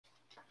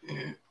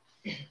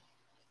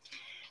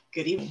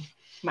Good evening.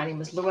 My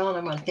name is Llewellyn. I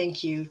want to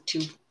thank you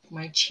to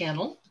my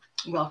channel,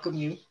 welcome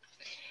you.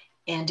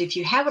 And if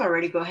you haven't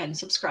already, go ahead and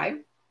subscribe.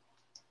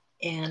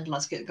 And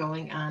let's get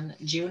going on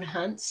June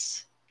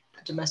Hunt's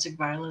Domestic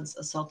Violence,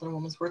 Assault on a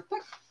Woman's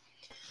Workbook.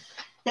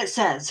 It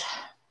says,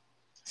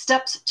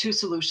 Steps to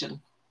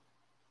Solution.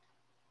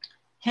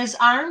 His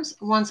arms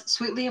once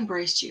sweetly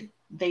embraced you.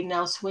 They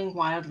now swing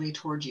wildly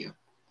toward you.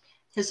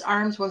 His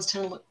arms once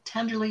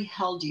tenderly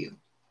held you.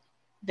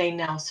 They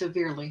now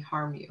severely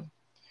harm you.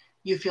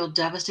 You feel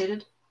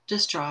devastated,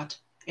 distraught,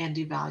 and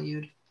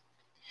devalued.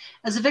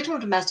 As a victim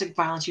of domestic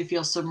violence, you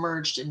feel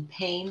submerged in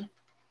pain,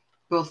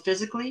 both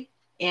physically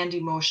and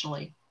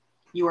emotionally.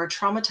 You are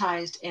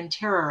traumatized and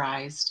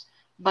terrorized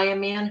by a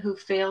man who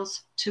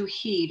fails to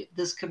heed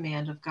this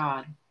command of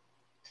God.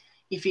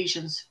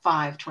 Ephesians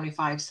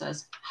 5:25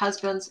 says,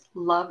 Husbands,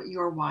 love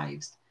your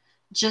wives,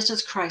 just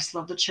as Christ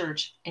loved the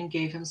church and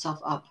gave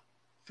himself up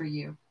for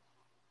you.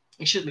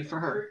 Excuse me, for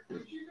her.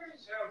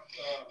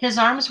 His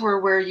arms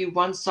were where you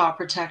once sought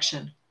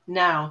protection.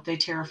 Now they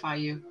terrify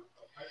you.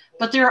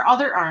 But there are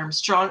other arms,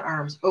 strong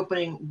arms,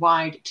 opening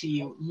wide to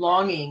you,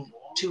 longing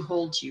to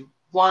hold you,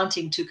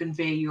 wanting to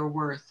convey your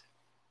worth.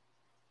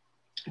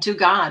 To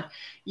God,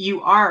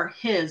 you are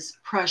his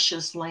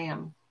precious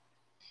lamb.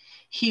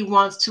 He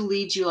wants to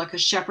lead you like a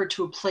shepherd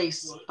to a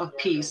place of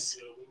peace.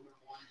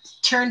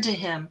 Turn to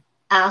him,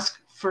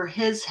 ask for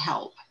his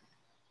help,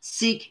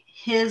 seek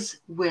his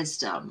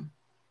wisdom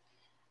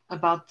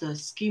about the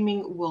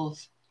scheming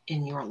wolf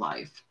in your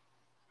life.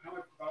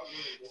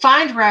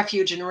 Find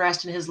refuge and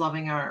rest in his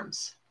loving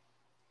arms.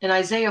 In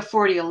Isaiah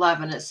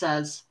 40:11, it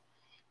says,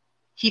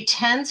 He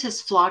tends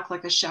his flock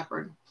like a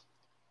shepherd.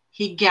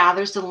 He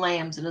gathers the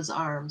lambs in his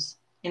arms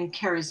and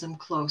carries them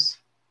close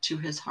to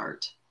his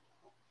heart.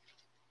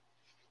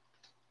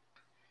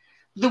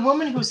 The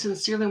woman who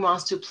sincerely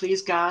wants to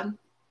please God,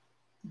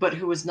 but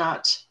who is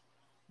not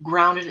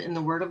grounded in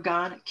the word of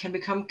God, can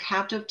become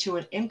captive to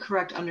an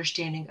incorrect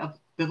understanding of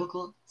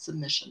biblical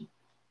submission.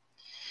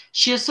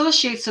 She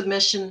associates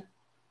submission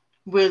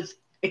with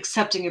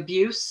accepting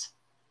abuse,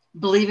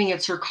 believing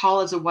it's her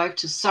call as a wife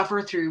to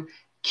suffer through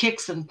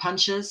kicks and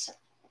punches.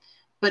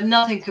 But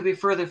nothing could be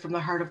further from the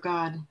heart of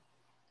God,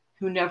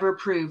 who never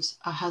approves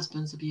a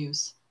husband's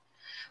abuse.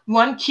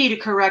 One key to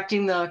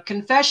correcting the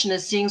confession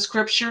is seeing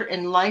scripture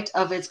in light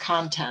of its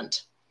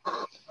content.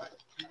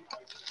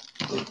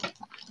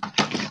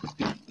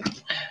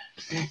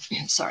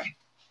 Sorry.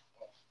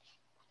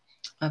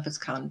 Of its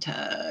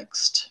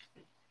context.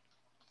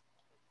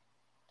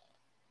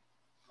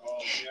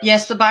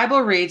 Yes, the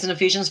Bible reads in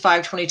Ephesians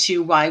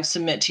 5:22, wives,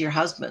 submit to your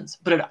husbands.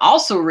 But it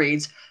also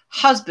reads,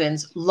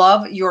 husbands,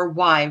 love your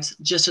wives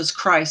just as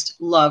Christ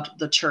loved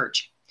the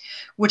church,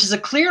 which is a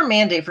clear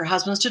mandate for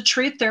husbands to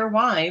treat their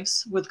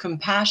wives with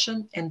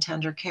compassion and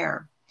tender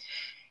care.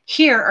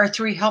 Here are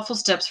 3 helpful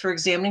steps for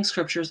examining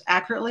scriptures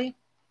accurately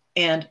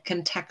and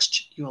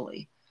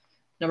contextually.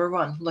 Number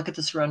 1, look at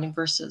the surrounding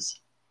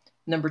verses.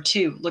 Number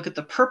 2, look at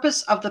the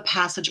purpose of the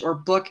passage or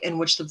book in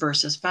which the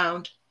verse is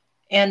found.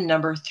 And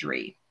number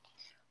 3,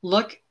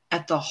 look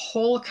at the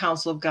whole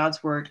counsel of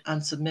God's word on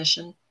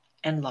submission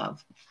and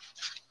love.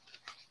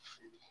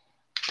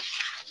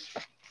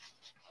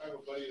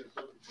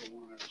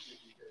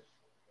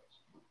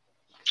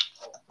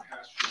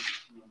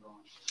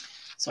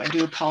 So I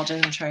do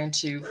apologize. I'm trying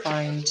to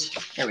find,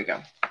 here we go.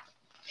 It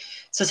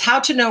says how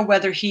to know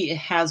whether he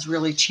has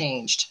really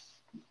changed.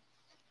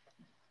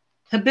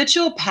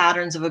 Habitual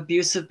patterns of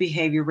abusive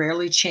behavior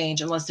rarely change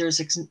unless there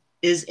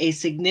is a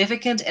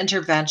significant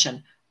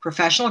intervention,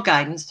 professional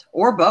guidance,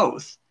 or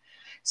both.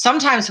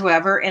 Sometimes,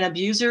 however, an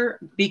abuser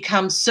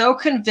becomes so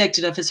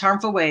convicted of his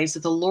harmful ways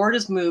that the Lord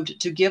is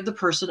moved to give the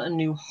person a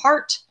new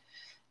heart,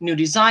 new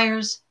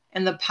desires,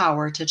 and the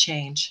power to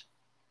change.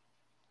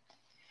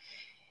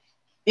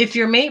 If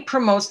your mate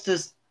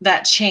promotes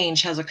that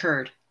change has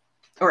occurred,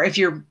 or if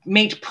your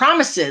mate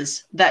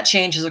promises that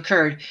change has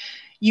occurred,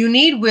 you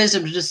need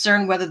wisdom to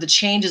discern whether the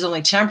change is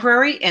only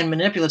temporary and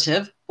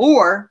manipulative,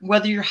 or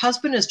whether your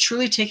husband is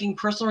truly taking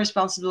personal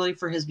responsibility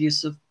for his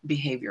abusive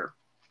behavior.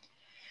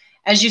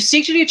 As you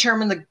seek to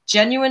determine the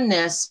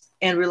genuineness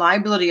and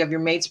reliability of your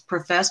mate's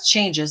professed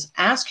changes,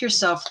 ask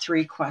yourself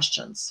 3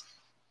 questions.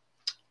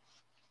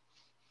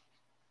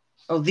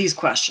 Oh, these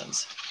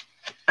questions.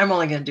 I'm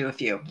only going to do a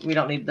few. We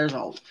don't need, there's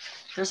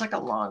like a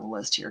long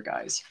list here,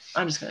 guys.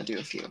 I'm just going to do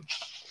a few.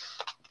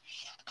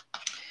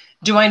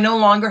 Do I no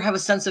longer have a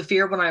sense of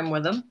fear when I'm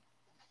with him?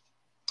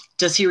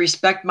 Does he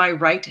respect my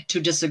right to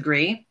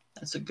disagree?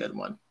 That's a good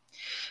one.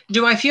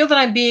 Do I feel that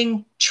I'm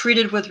being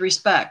treated with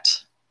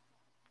respect?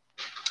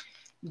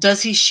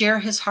 Does he share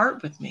his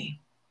heart with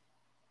me?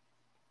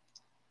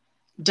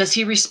 Does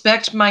he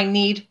respect my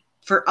need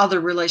for other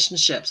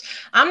relationships?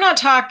 I'm not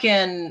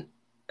talking,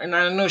 and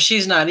I know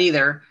she's not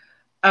either,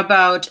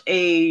 about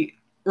a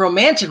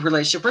romantic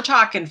relationship. We're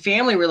talking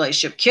family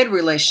relationship, kid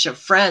relationship,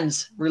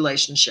 friends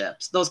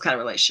relationships, those kind of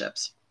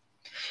relationships.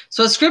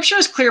 So scripture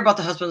is clear about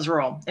the husband's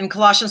role. In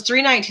Colossians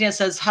 3:19, it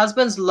says,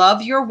 husbands,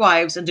 love your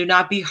wives and do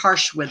not be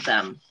harsh with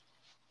them.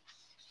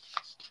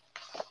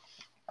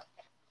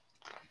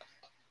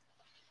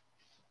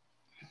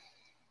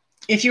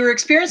 If you're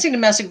experiencing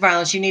domestic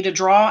violence, you need to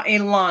draw a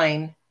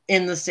line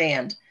in the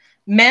sand.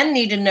 Men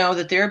need to know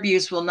that their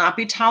abuse will not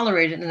be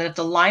tolerated, and that if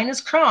the line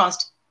is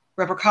crossed,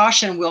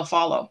 repercussion will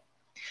follow.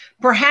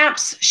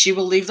 Perhaps she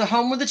will leave the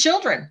home with the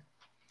children,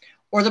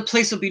 or the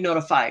police will be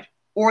notified,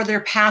 or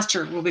their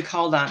pastor will be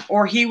called on,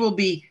 or he will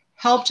be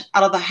helped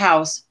out of the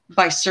house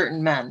by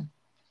certain men.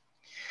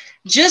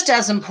 Just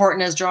as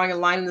important as drawing a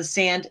line in the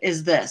sand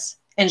is this: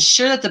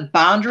 ensure that the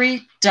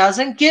boundary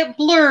doesn't get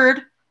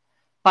blurred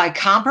by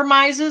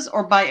compromises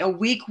or by a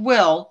weak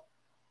will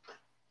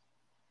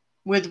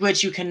with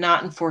which you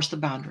cannot enforce the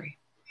boundary.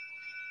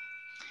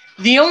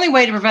 The only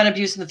way to prevent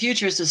abuse in the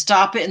future is to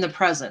stop it in the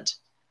present.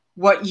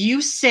 What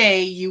you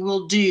say you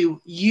will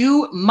do,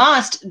 you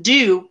must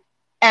do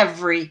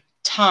every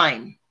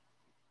time,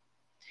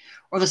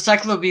 or the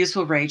cycle of abuse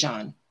will rage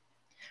on.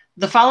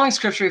 The following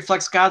scripture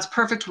reflects God's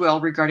perfect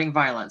will regarding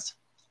violence.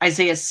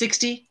 Isaiah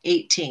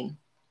 60:18.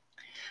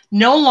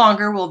 No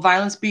longer will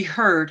violence be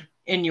heard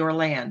in your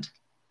land.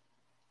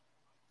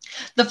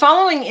 The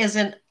following is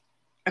an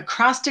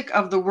acrostic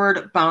of the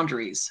word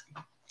boundaries.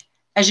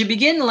 As you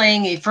begin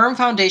laying a firm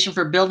foundation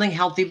for building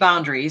healthy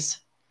boundaries,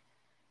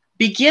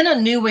 begin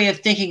a new way of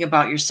thinking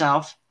about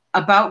yourself,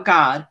 about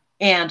God,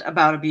 and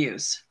about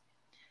abuse.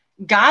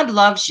 God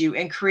loves you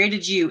and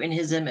created you in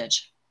his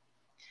image.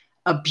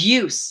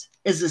 Abuse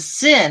is a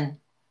sin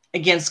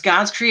against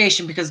God's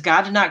creation because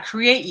God did not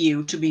create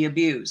you to be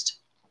abused.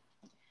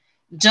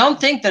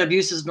 Don't think that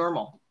abuse is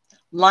normal.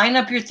 Line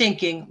up your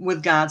thinking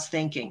with God's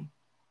thinking.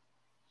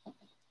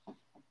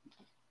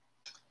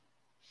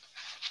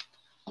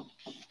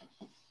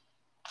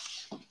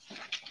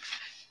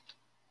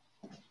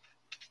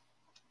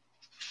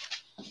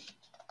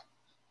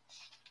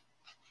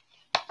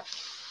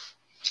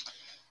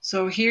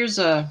 So here's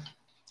a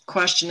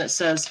question that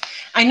says,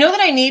 I know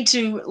that I need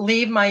to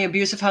leave my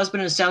abusive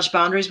husband and establish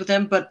boundaries with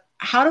him, but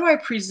how do I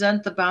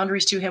present the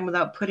boundaries to him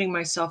without putting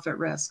myself at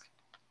risk?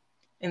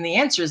 And the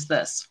answer is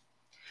this: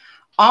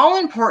 all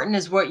important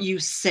is what you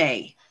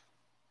say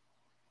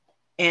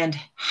and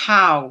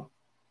how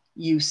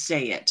you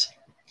say it,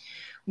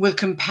 with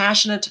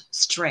compassionate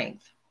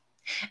strength.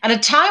 At a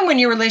time when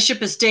your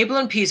relationship is stable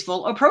and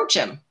peaceful, approach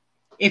him.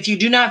 If you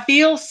do not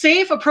feel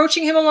safe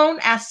approaching him alone,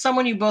 ask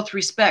someone you both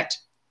respect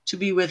to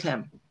be with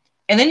him.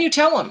 And then you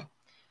tell him,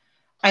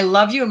 I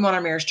love you and want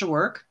our marriage to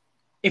work.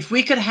 If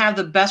we could have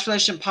the best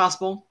relationship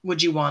possible,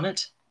 would you want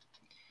it?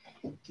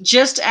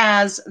 Just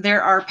as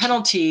there are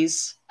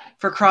penalties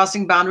for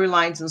crossing boundary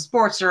lines in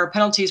sports, there are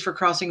penalties for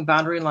crossing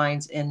boundary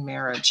lines in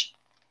marriage.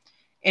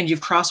 And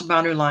you've crossed a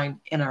boundary line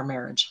in our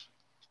marriage.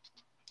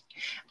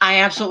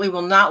 I absolutely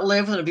will not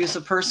live with an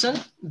abusive person.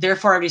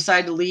 Therefore, I've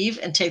decided to leave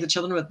and take the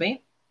children with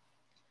me.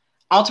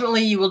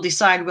 Ultimately, you will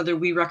decide whether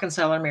we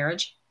reconcile our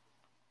marriage.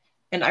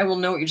 And I will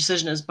know what your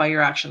decision is by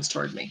your actions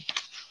toward me.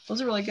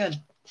 Those are really good.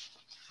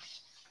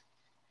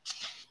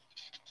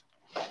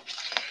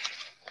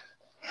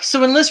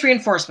 So enlist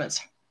reinforcements.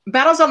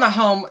 Battles on the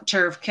home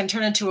turf can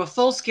turn into a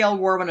full-scale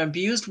war when an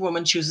abused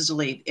woman chooses to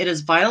leave. It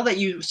is vital that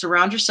you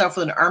surround yourself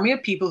with an army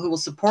of people who will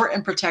support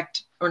and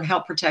protect or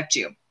help protect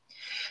you.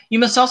 You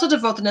must also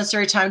devote the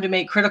necessary time to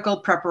make critical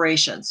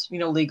preparations,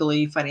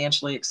 legally,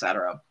 financially,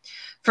 etc.,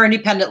 for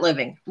independent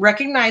living.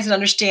 Recognize and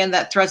understand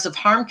that threats of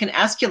harm can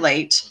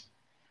escalate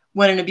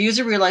when an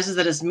abuser realizes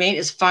that his mate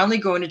is finally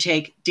going to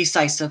take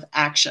decisive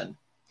action.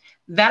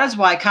 That is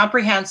why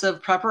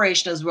comprehensive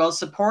preparation, as well as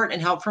support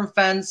and help from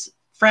friends,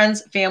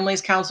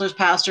 families, counselors,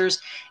 pastors,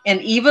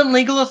 and even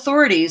legal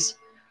authorities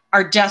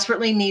are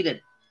desperately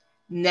needed.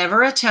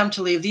 Never attempt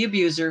to leave the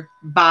abuser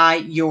by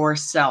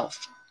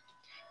yourself.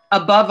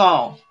 Above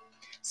all,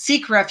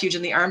 seek refuge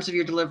in the arms of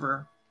your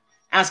deliverer,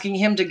 asking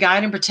him to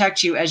guide and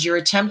protect you as you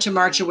attempt to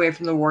march away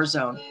from the war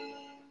zone.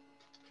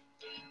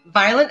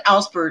 Violent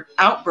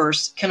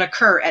outbursts can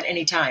occur at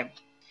any time.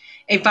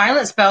 A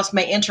violent spouse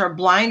may enter a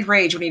blind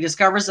rage when he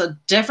discovers a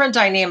different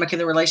dynamic in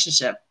the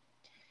relationship.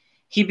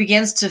 He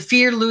begins to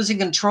fear losing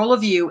control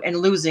of you and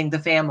losing the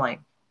family.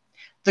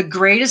 The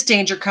greatest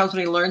danger comes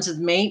when he learns his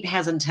mate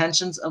has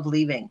intentions of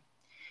leaving.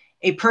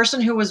 A person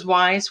who is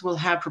wise will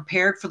have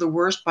prepared for the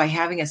worst by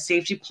having a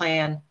safety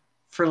plan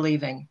for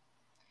leaving.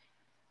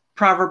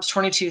 Proverbs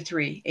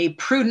 22:3. A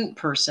prudent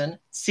person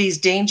sees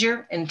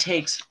danger and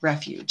takes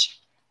refuge.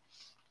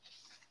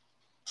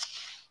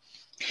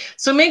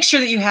 So make sure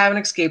that you have an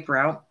escape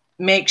route.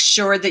 Make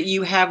sure that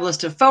you have a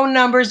list of phone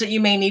numbers that you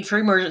may need for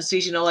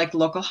emergencies, like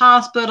local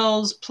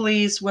hospitals,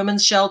 police,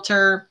 women's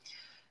shelter,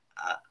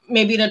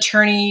 maybe an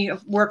attorney,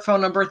 work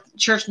phone number,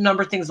 church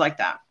number, things like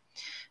that.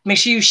 Make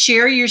sure you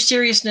share your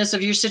seriousness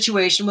of your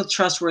situation with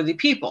trustworthy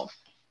people.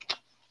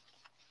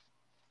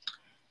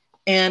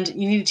 And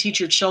you need to teach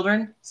your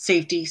children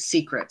safety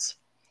secrets.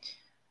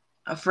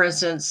 For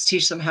instance,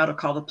 teach them how to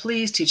call the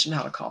police, teach them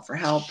how to call for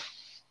help,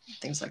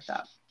 things like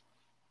that.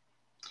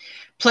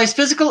 Place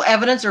physical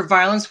evidence or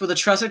violence with a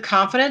trusted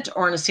confidant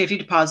or in a safety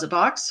deposit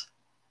box.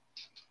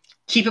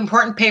 Keep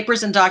important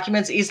papers and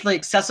documents easily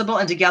accessible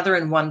and together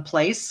in one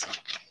place.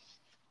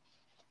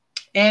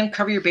 And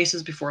cover your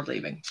bases before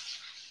leaving.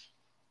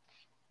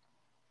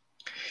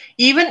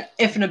 Even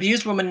if an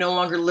abused woman no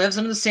longer lives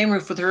under the same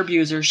roof with her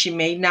abuser, she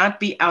may not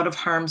be out of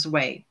harm's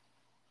way.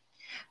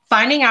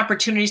 Finding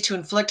opportunities to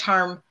inflict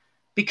harm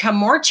become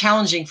more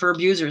challenging for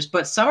abusers,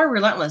 but some are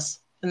relentless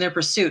in their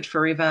pursuit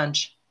for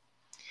revenge.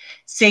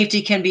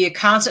 Safety can be a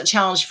constant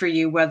challenge for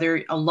you,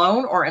 whether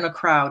alone or in a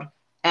crowd,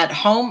 at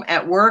home,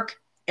 at work,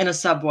 in a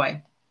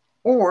subway,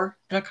 or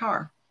in a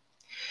car.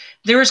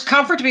 There is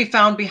comfort to be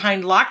found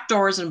behind locked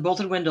doors and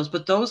bolted windows,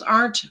 but those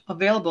aren't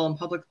available in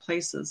public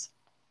places.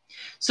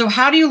 So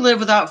how do you live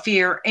without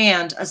fear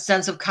and a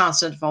sense of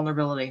constant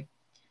vulnerability?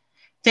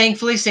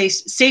 Thankfully,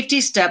 safety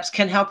steps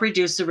can help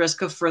reduce the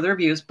risk of further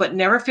abuse, but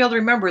never fail to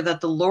remember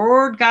that the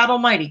Lord God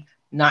Almighty,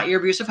 not your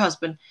abusive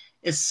husband,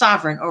 is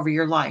sovereign over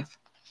your life.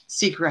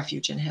 Seek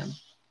refuge in him.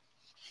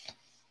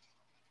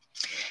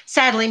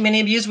 Sadly, many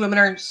abused women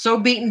are so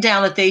beaten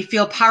down that they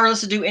feel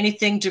powerless to do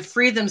anything to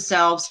free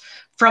themselves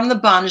from the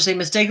bondage they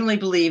mistakenly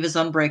believe is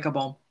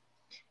unbreakable.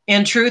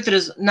 In truth, it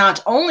is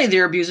not only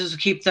their abusers who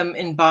keep them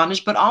in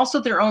bondage, but also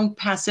their own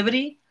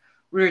passivity,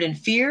 rooted in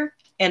fear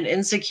and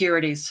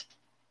insecurities.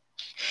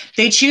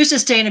 They choose to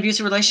stay in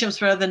abusive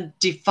relationships rather than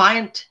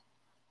defiantly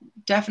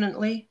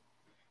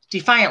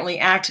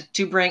act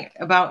to bring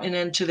about an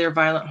end to their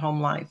violent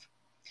home life.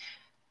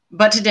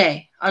 But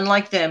today,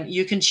 unlike them,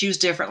 you can choose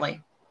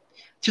differently.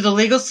 Through the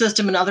legal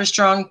system and other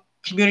strong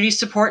community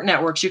support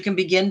networks, you can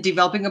begin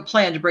developing a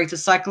plan to break the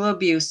cycle of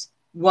abuse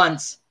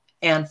once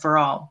and for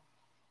all.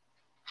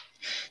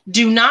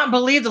 Do not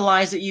believe the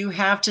lies that you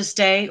have to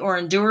stay or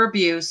endure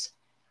abuse,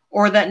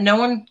 or that no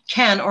one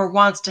can or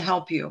wants to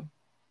help you.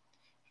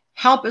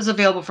 Help is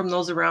available from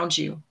those around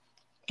you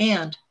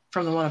and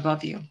from the one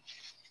above you.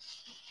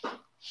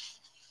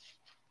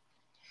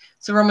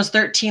 So Romans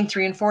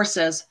 13:3-4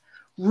 says,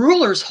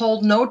 rulers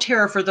hold no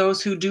terror for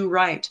those who do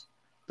right,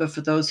 but for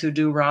those who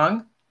do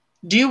wrong,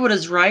 do what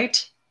is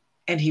right,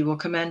 and he will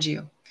commend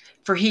you.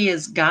 For he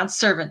is God's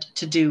servant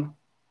to do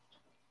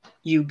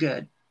you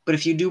good. But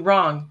if you do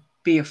wrong,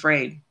 be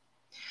afraid.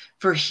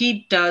 For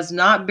he does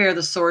not bear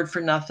the sword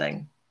for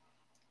nothing.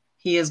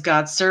 He is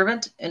God's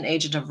servant, an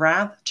agent of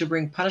wrath, to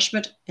bring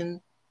punishment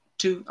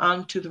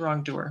onto the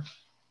wrongdoer.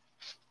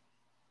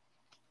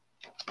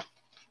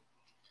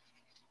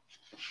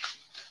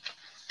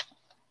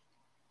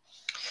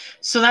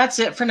 So that's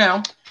it for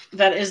now.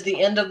 That is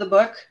the end of the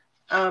book.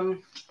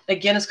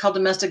 Again, it's called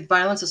Domestic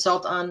Violence,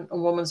 Assault on a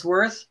Woman's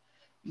Worth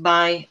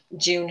by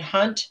June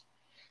Hunt.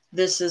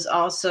 This is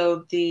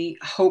also the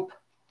Hope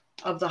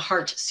of the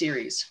Heart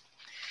series.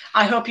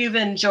 I hope you've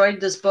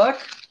enjoyed this book.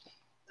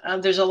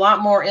 There's a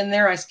lot more in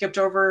there. I skipped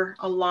over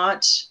a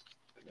lot.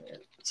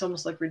 It's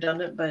almost like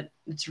redundant, but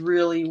it's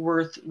really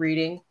worth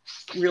reading.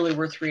 Really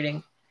worth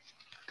reading.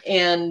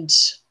 And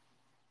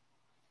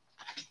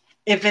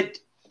if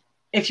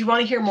you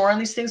want to hear more on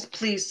these things,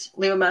 please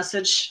leave a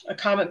message, a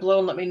comment below,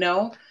 and let me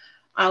know.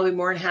 I'll be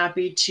more than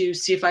happy to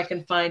see if I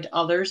can find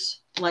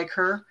others like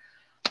her.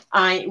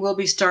 I will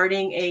be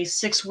starting a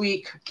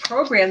 6-week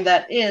program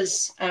that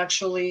is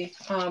actually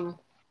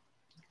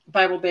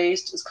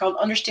Bible-based. It's called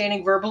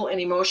Understanding Verbal and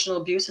Emotional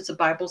Abuse. It's a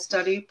Bible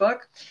study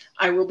book.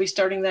 I will be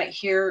starting that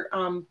here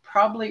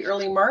probably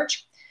early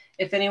March.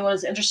 If anyone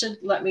is interested,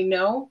 let me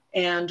know.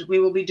 And we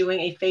will be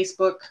doing a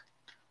Facebook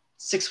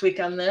 6-week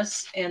on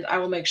this, and I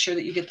will make sure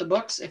that you get the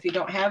books if you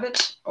don't have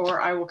it,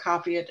 or I will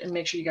copy it and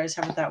make sure you guys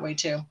have it that way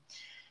too.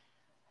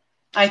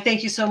 I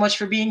thank you so much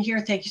for being here.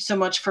 Thank you so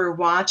much for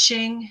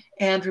watching.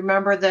 And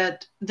remember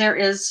that there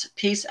is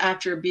peace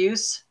after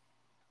abuse.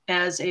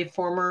 As a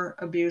former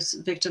abuse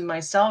victim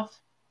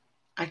myself,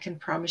 I can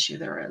promise you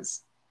there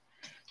is.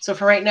 So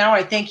for right now,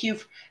 I thank you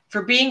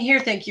for being here.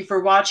 Thank you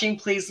for watching.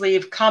 Please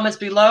leave comments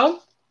below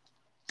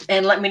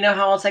and let me know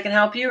how else I can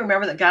help you.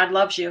 Remember that God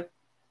loves you.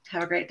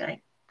 Have a great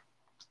day.